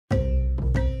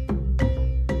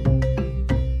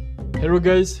Hello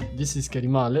guys, this is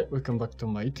Karimale. Welcome back to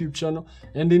my YouTube channel,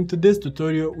 and in today's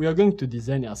tutorial we are going to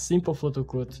design a simple photo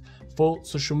quote for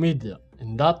social media,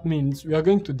 and that means we are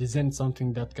going to design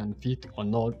something that can fit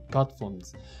on all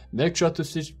platforms. Make sure to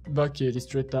switch back your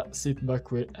Illustrator, sit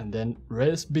back way, and then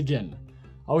let's begin.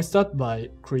 I will start by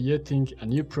creating a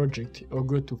new project. I'll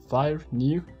go to File,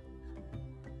 New,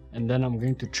 and then I'm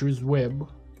going to choose Web,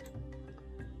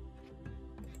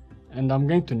 and I'm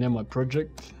going to name my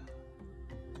project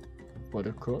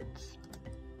photo quote,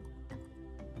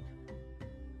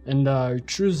 and I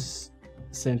choose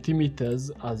centimeters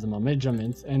as my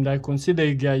measurements, and I consider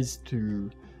you guys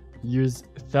to use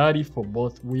 30 for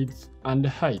both width and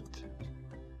height,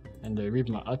 and I leave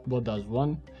my artboard as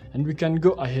 1, and we can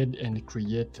go ahead and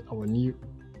create our new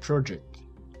project.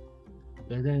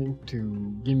 They're going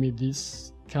to give me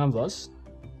this canvas,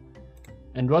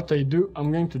 and what I do,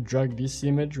 I'm going to drag this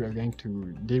image we are going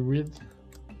to deal with,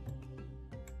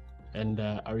 and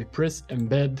I will press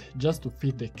embed just to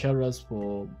fit the colors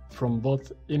from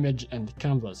both image and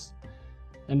canvas,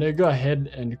 and I go ahead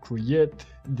and create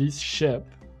this shape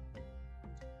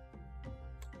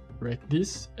like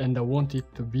this, and I want it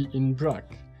to be in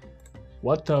black.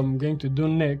 What I'm going to do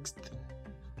next,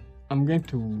 I'm going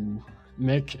to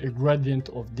make a gradient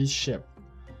of this shape.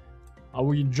 I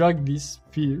will drag this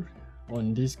fill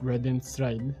on this gradient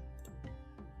slide,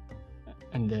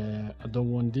 and I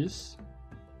don't want this.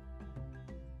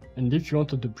 And if you want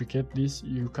to duplicate this,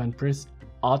 you can press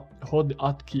Alt, hold the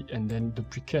Alt key and then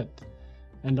duplicate.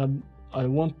 And I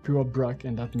want pure black,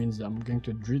 and that means I'm going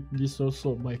to delete this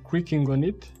also. By clicking on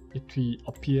it, it will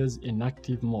appear in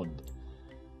active mode.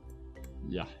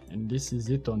 Yeah, and this is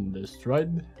it on the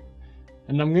slide.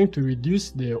 And I'm going to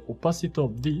reduce the opacity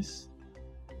of this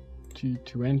to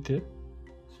 20.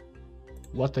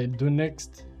 What I do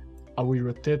next, I will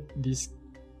rotate this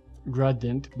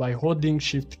gradient by holding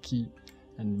Shift key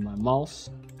and my mouse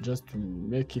just to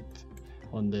make it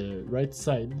on the right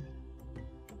side.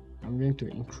 I'm going to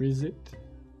increase it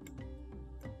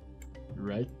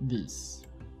like this.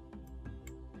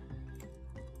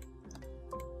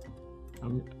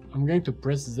 I'm going to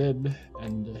press Z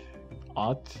and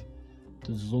Alt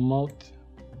to zoom out.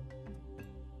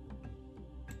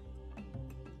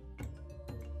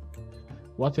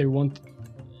 What I want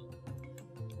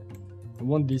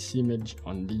this image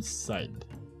on this side,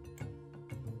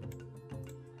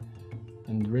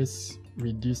 and let's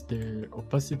reduce the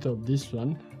opacity of this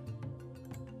one.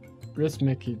 Let's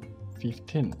make it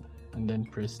 15, and then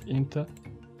press enter.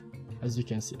 As you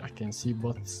can see, I can see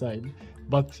both sides,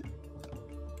 but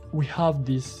we have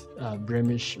this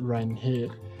blemish line here,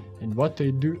 and what I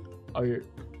do, I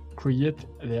create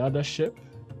the other shape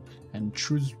and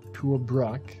choose pure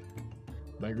black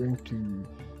by going to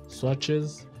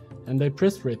swatches, and I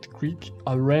press right click,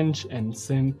 arrange and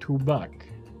send to back.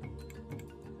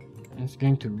 And it's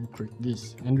going to look like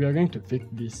this, and we are going to fix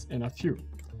this in a few.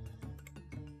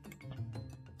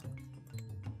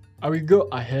 I will go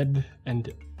ahead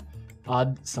and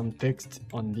add some text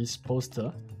on this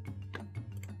poster.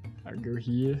 I'll go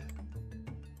here,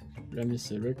 let me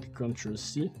select Ctrl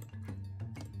C,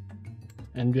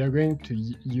 and we are going to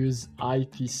use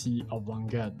ITC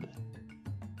Avant-Garde.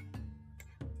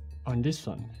 On this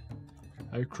one,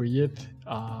 I'll create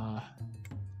a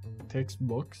text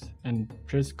box and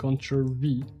press Ctrl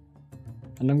V,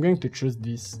 and I'm going to choose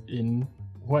this in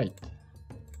white.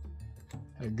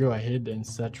 I go ahead and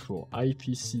search for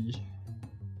ITC.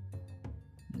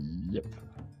 Yep,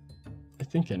 I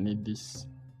think I need this,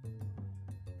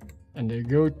 and I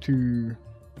go to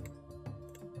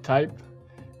type.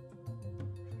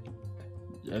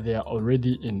 Yeah, they are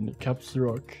already in caps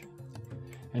lock,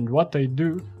 and what I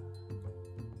do,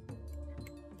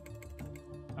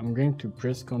 I'm going to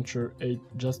press Ctrl 8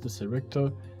 just to select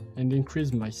it and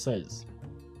increase my size.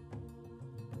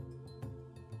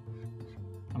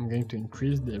 I'm going to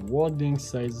increase the wording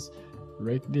size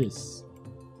like this.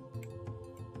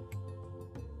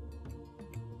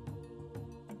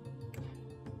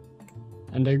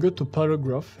 And I go to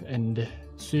paragraph and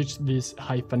switch this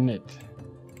hyphenate.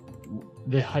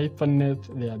 The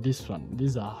hyphenate, they are this one.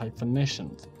 These are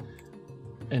hyphenations.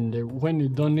 And when you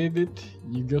don't need it,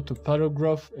 you go to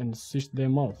paragraph and switch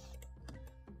them off,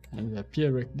 and they appear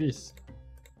like this.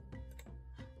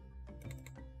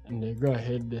 And I go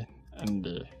ahead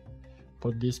and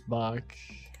put this back,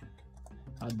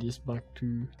 add this back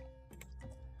too.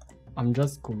 I'm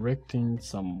just correcting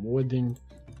some wording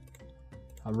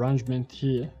arrangement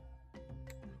here,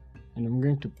 and I'm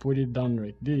going to put it down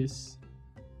like this.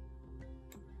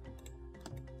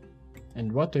 And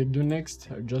what I do next,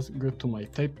 I just go to my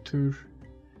type tool,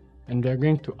 and we are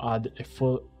going to add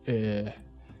a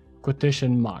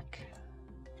quotation mark,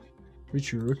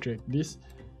 which will look like this.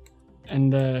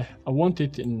 And I want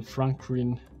it in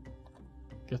Franklin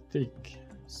Gothic,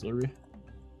 sorry.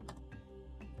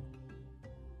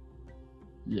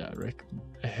 Yeah,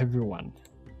 a heavy one.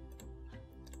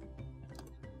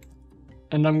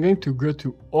 And I'm going to go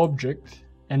to Object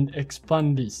and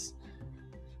expand this.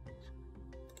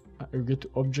 I'll go to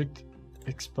Object,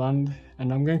 expand,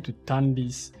 and I'm going to turn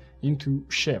this into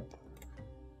shape.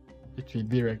 It will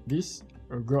be like this.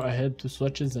 I'll go ahead to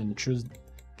swatches and choose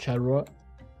Carol.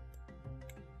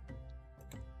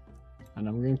 And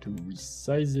I'm going to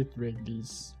resize it like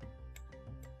this.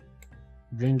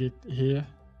 Bring it here.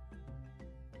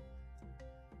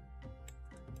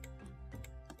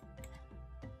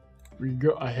 We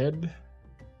go ahead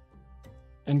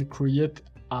and create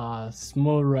a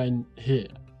small line here,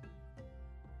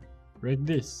 like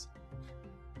this.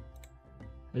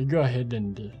 I go ahead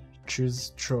and choose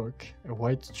stroke, a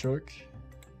white stroke.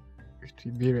 It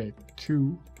will be like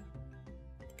 2.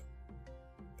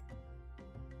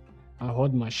 I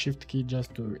hold my shift key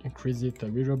just to increase it a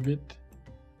little bit.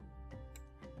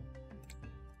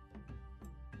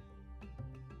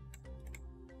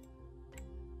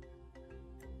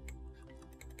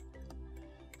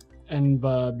 And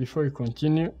before we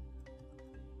continue,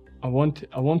 I want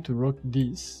to rock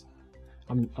this.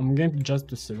 I'm going to just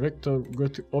to selector, go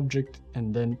to Object,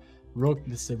 and then rock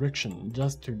the selection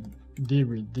just to deal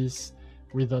with this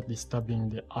without disturbing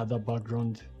the other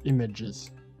background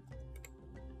images.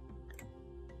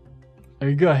 I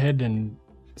will go ahead and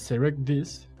select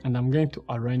this, and I'm going to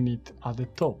align it at the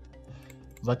top.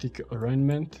 Vertical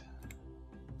alignment.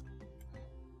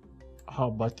 How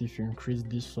about if you increase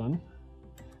this one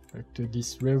to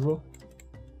this level?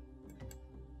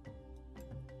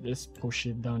 Let's push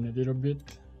it down a little bit.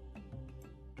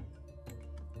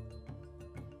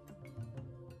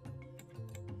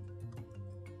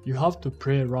 You have to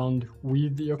play around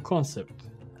with your concept.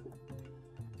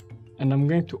 And I'm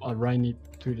going to align it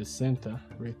to the center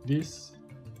like this.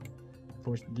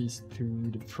 Push this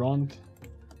to the front.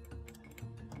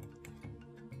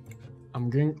 I'm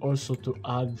going also to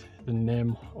add the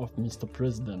name of Mr.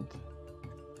 President.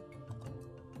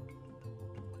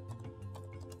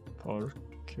 Paul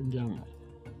Kagame.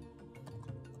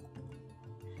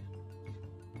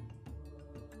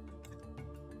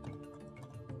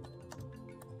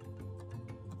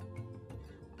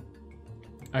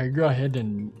 I go ahead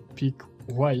and pick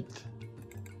white,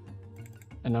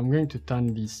 and I'm going to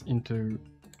turn this into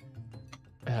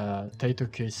title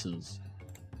cases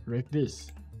like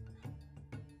this.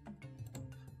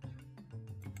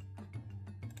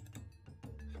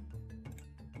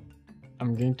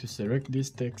 I'm going to select this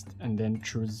text and then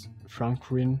choose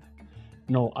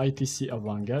ITC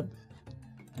Avant-Garde,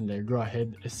 and I go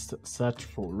ahead and search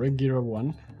for regular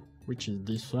one, which is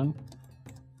this one.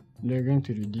 We're going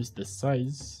to reduce the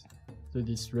size to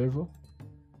this level,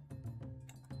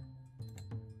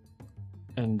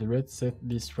 and let's set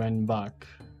this line back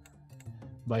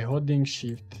by holding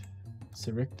shift,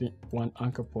 selecting one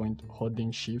anchor point,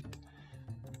 holding shift,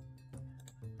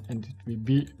 and it will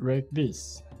be like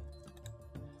this.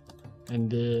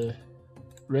 And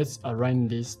let's align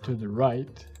this to the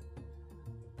right.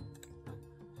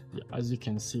 Yeah, as you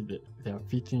can see, they are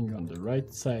fitting on the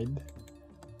right side.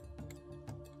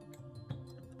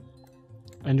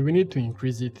 And we need to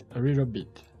increase it a little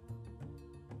bit,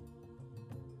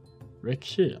 right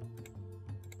here.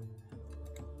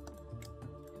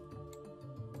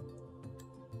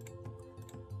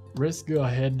 Let's go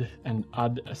ahead and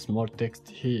add a small text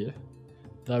here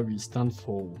that will stand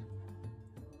for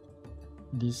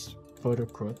this photo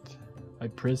quote. I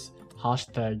press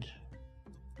hashtag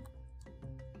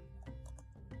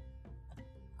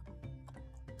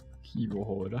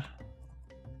Kibohora.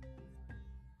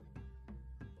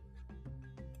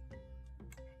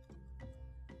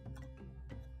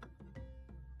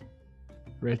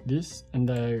 Like this, and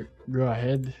I go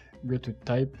ahead, go to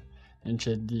type, and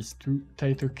change this to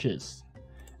title case.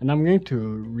 And I'm going to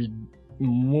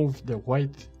remove the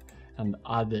white and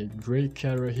add a gray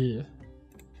color here.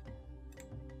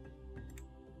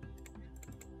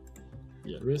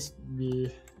 Yeah,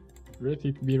 let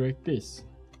it be like this.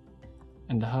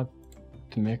 And I have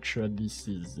to make sure this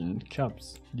is in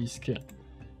caps, this can.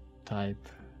 Type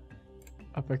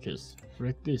uppercase,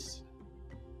 like this.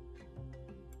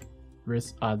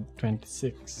 Let's add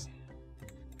 26.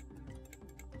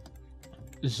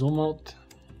 Zoom out.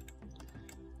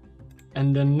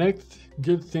 And the next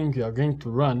good thing we are going to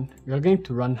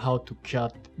run how to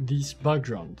cut this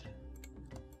background.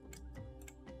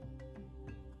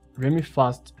 Let me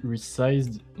first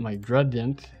resize my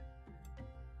gradient.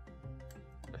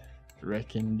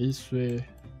 raking this way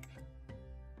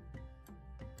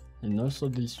and also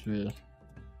this way,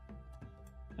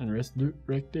 and let's do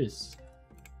like this.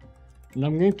 And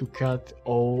I'm going to cut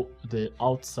all the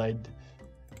outside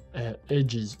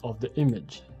edges of the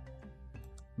image,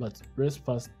 but let's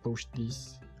first push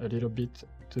this a little bit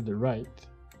to the right,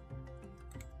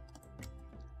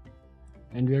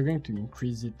 and we are going to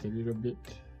increase it a little bit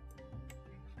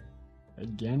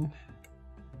again.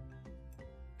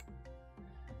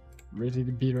 Let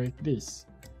it be like this.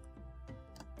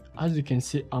 As you can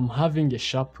see, I'm having a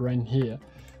sharp line here,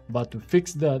 but to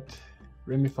fix that,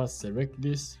 let me first select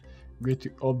this, go to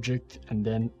object and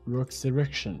then rock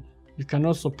selection. You can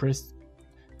also press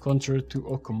Ctrl 2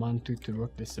 or Command 2 to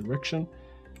rock the selection,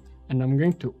 and I'm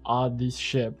going to add this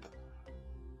shape.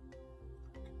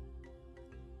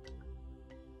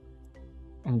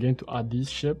 I'm going to add this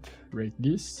shape like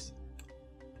this,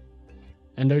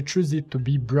 and I choose it to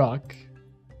be black,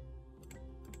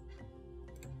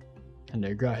 and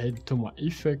I go ahead to my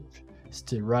effect,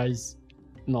 sterilize,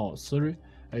 no sorry,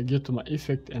 I go to my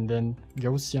effect and then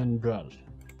Gaussian blur.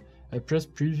 I press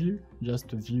preview just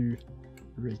to view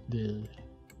like the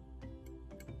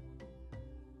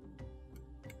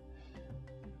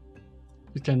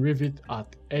you can leave it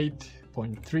at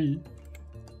 8.3,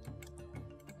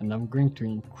 and I'm going to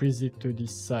increase it to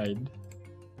this side,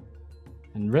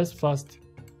 and let's first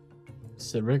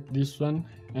select this one,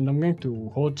 and I'm going to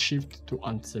hold shift to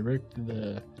unselect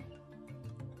the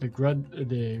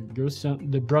Gaussian,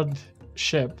 the broad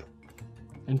shape,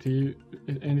 and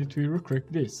it will look like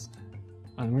this.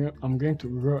 And I'm going to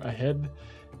go ahead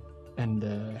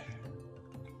and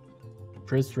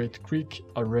press right click,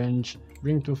 arrange,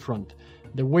 bring to front.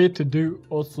 The way to do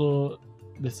also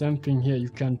the same thing here, you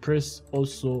can press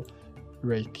also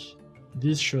like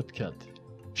this shortcut,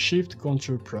 shift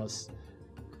Ctrl plus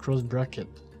cross bracket,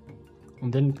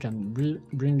 and then you can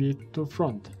bring it to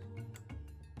front.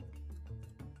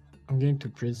 I'm going to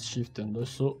press shift and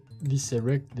also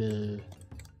deselect the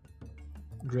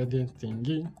gradient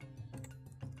thingy,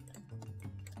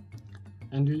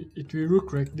 and it will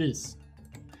look like this.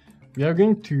 We are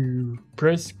going to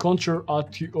press Ctrl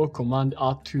R2 or Command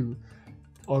R2,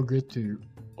 or go to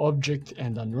object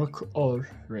and unlock all.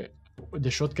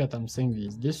 The shortcut I'm saying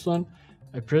is this one.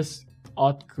 I press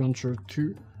Alt Ctrl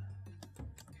 2,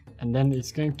 and then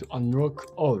it's going to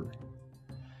unlock all.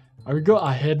 I will go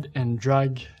ahead and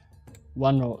drag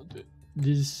one of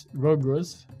these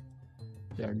logos.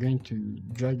 We are going to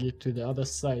drag it to the other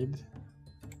side.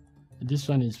 This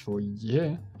one is for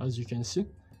IGIHE, as you can see.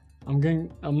 I'm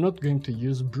not going to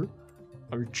use blue.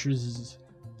 I will choose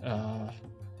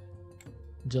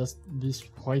just this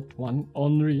white one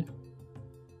only,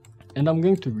 and I'm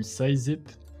going to resize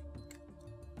it,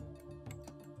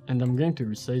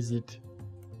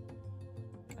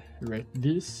 like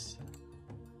this,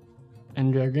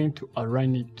 and we are going to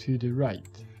align it to the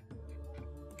right.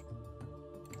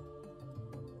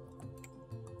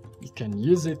 You can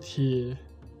use it here.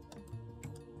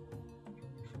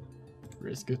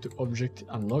 Let's go to object,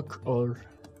 unlock all,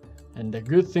 and the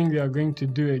good thing we are going to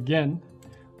do again,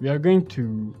 we are going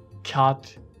to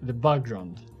cut the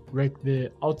background, like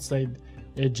the outside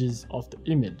edges of the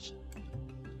image.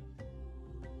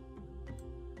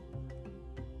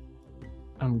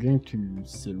 I'm going to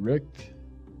select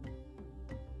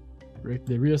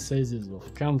the real sizes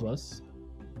of canvas,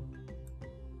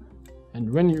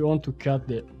 and when you want to cut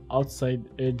the outside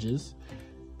edges,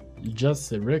 you just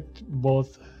select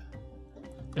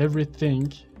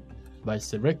everything by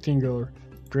selecting or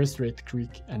press right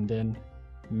click and then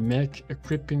make a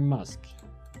clipping mask,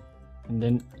 and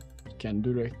then you can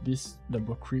do like this,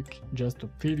 double click just to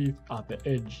fill it at the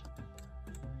edge.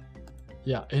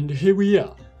 Yeah, and here we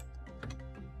are.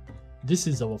 This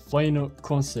is our final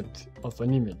concept of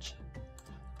an image,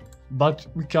 but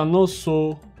we can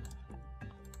also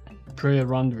play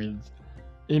around with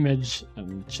image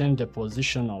and change the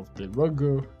position of the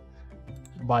logo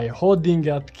by holding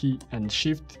Alt key and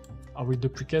shift. I will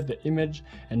duplicate the image,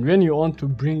 and when you want to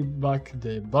bring back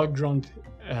the background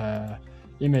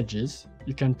images,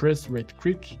 you can press right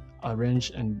click, arrange,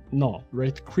 and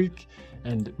right click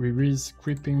and release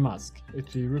clipping mask.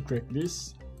 It will look like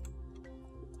this.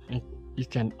 And you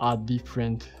can add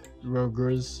different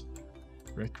logos,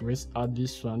 like let's add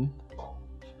this one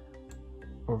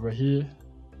over here.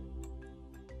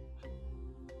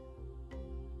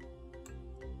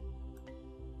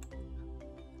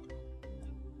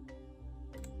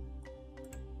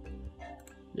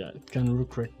 Yeah, it can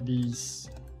look like this,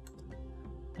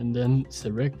 and then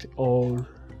select all,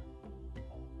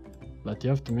 but you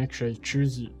have to make sure you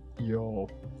choose your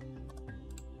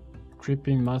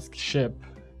clipping mask shape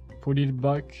put it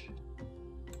back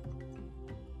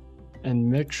and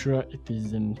make sure it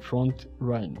is in front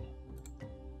right.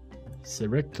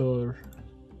 Select all,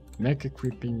 make a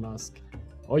creeping mask,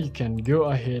 or you can go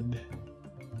ahead,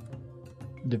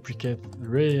 duplicate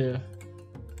layer,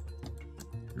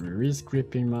 release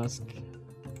creeping mask,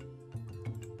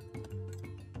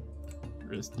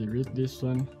 let's delete this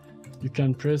one. You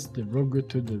can press the logo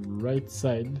to the right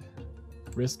side,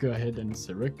 let's go ahead and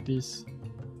select this,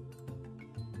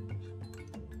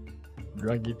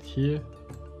 drag it here,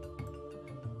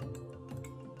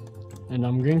 and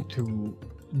I'm going to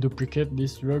duplicate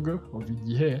this logo of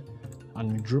IGIHE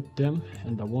and group them,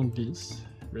 and I want this.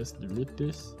 Let's delete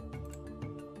this.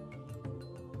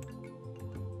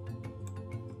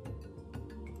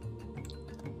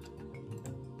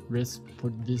 Let's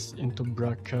put this into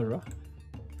black color,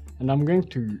 and I'm going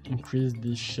to increase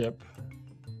this shape.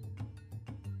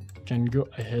 You can go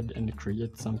ahead and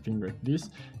create something like this.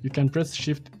 You can press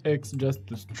Shift X just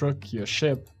to stroke your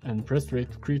shape, and press right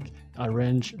click,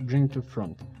 arrange, bring to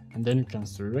front, and then you can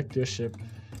select your shape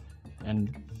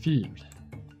and fill. You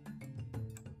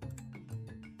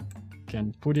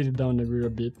can put it down a little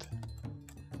bit,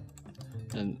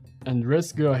 and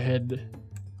let's go ahead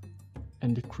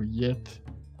and create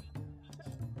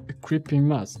a creeping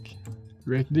mask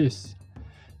like this.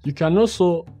 You can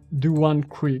also do one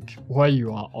quick while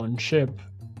you are on shape.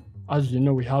 As you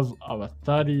know, we have our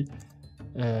 30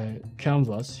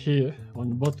 canvas here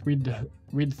on both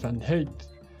width and height,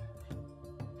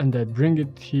 and I bring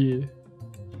it here,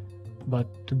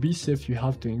 but to be safe you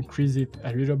have to increase it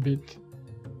a little bit,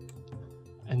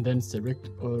 and then select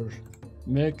or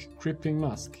make creeping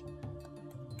mask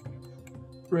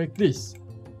like this.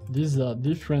 These are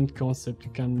different concepts.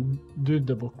 You can do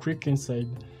double click inside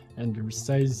and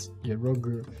resize your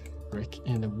logo like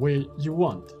in the way you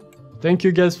want. Thank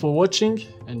you guys for watching,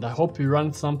 and I hope you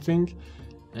learned something,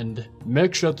 and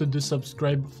make sure to do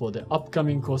subscribe for the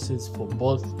upcoming courses for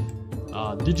both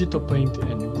digital paint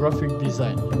and graphic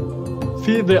design.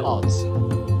 Feel the arts.